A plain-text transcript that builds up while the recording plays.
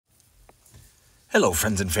Hello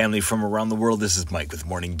friends and family from around the world, this is Mike with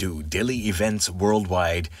Morning Dew, daily events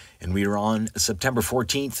worldwide, and we are on September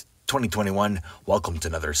 14th, 2021. Welcome to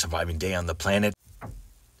another surviving day on the planet.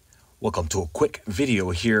 Welcome to a quick video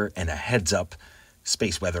here and a heads up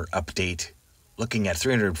space weather update. Looking at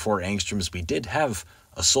 304 angstroms, we did have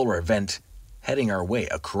a solar event heading our way.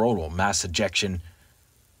 A coronal mass ejection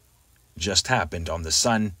just happened on the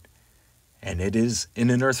sun, and it is in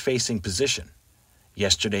an Earth-facing position.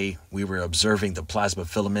 Yesterday, we were observing the plasma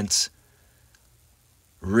filaments,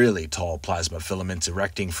 really tall plasma filaments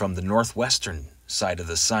erecting from the northwestern side of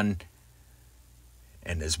the sun,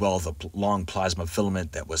 and as well the long plasma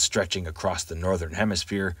filament that was stretching across the northern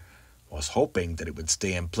hemisphere. Was hoping that it would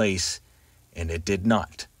stay in place, and it did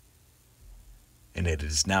not. And it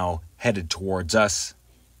is now headed towards us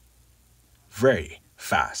very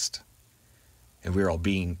fast. And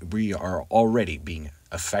we are already being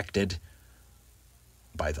affected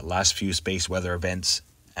by the last few space weather events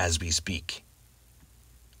as we speak.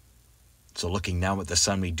 So looking now at the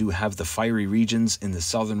sun, we do have the fiery regions in the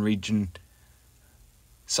southern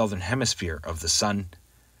hemisphere of the sun,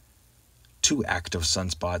 2 active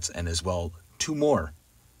sunspots, and as well 2 more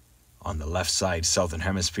on the left side southern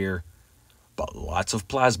hemisphere, but lots of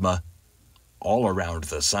plasma all around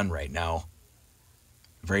the sun right now,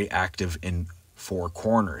 very active in 4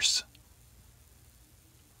 corners.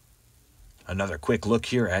 Another quick look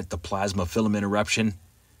here at the plasma filament eruption.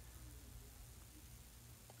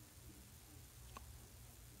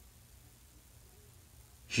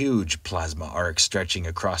 Huge plasma arcs stretching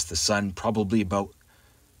across the sun, probably about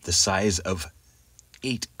the size of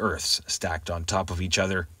 8 Earths stacked on top of each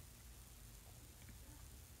other.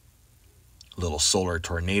 Little solar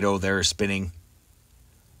tornado there spinning.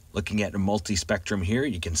 Looking at a multi-spectrum here,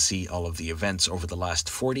 you can see all of the events over the last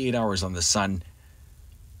 48 hours on the sun.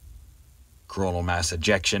 Coronal mass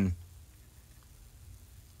ejection,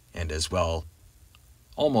 and as well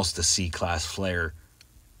almost a C-class flare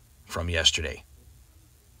from yesterday.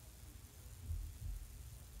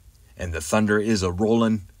 And the thunder is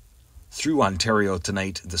a-rolling through Ontario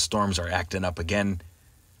tonight. The storms are acting up again.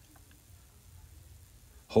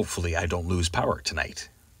 Hopefully I don't lose power tonight.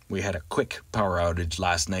 We had a quick power outage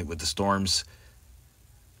last night with the storms,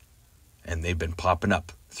 and they've been popping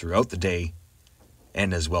up throughout the day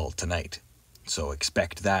and as well tonight. So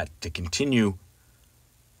expect that to continue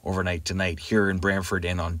overnight tonight here in Brantford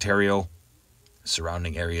and Ontario.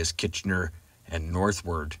 Surrounding areas, Kitchener and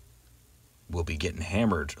northward, will be getting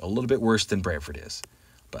hammered a little bit worse than Brantford is,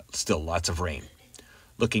 but still lots of rain.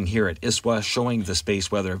 Looking here at ISWA, showing the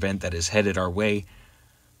space weather event that is headed our way.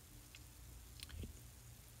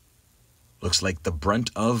 Looks like the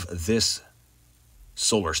brunt of this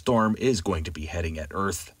solar storm is going to be heading at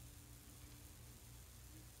Earth,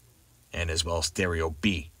 and as well Stereo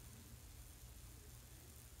B.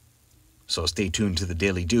 So stay tuned to the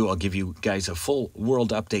Daily Dew. I'll give you guys a full world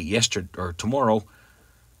update tomorrow.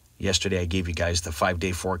 Yesterday I gave you guys the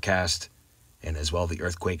 5-day forecast and as well the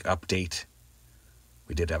earthquake update.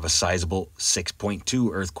 We did have a sizable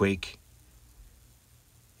 6.2 earthquake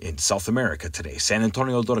in South America today. San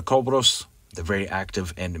Antonio de Cobros, the very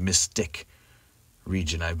active and mystic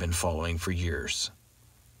region I've been following for years.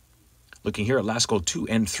 Looking here at Lascaux 2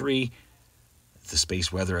 and 3, the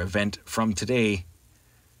space weather event from today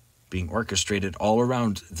being orchestrated all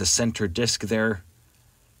around the center disk there.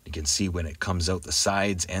 You can see when it comes out the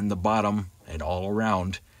sides and the bottom and all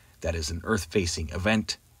around, that is an Earth-facing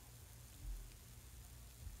event.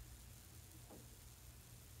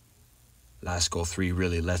 Lascaux 3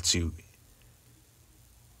 really lets you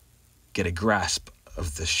get a grasp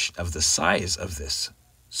of the size of this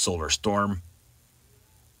solar storm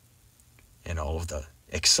and all of the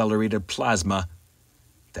accelerated plasma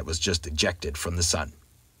that was just ejected from the sun.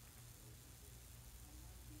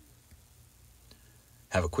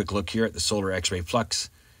 Have a quick look here at the solar X-ray flux,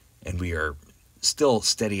 and we are still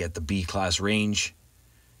steady at the B-class range.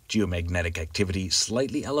 Geomagnetic activity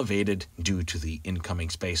slightly elevated due to the incoming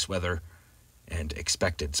space weather and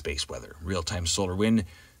expected space weather. Real-time solar wind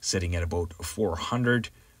sitting at about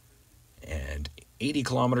 480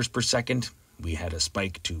 kilometers per second. We had a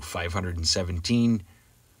spike to 517,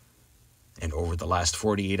 and over the last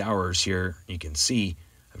 48 hours here, you can see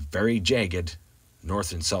a very jagged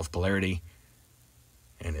north and south polarity,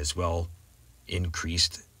 and as well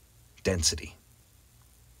increased density.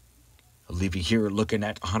 I'll leave you here looking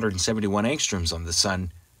at 171 angstroms on the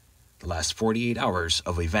sun, the last 48 hours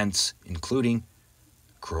of events, including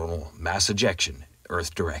coronal mass ejection,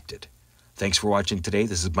 Earth-directed. Thanks for watching today.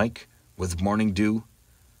 This is Mike with Morning Dew.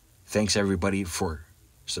 Thanks everybody for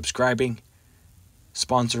subscribing,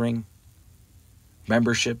 sponsoring,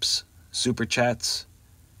 memberships, super chats,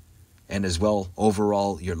 and as well,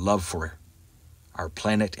 overall, your love for our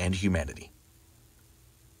planet and humanity.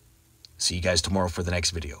 See you guys tomorrow for the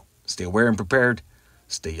next video. Stay aware and prepared,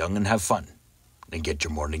 stay young and have fun, and get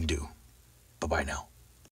your morning dew. Bye-bye now.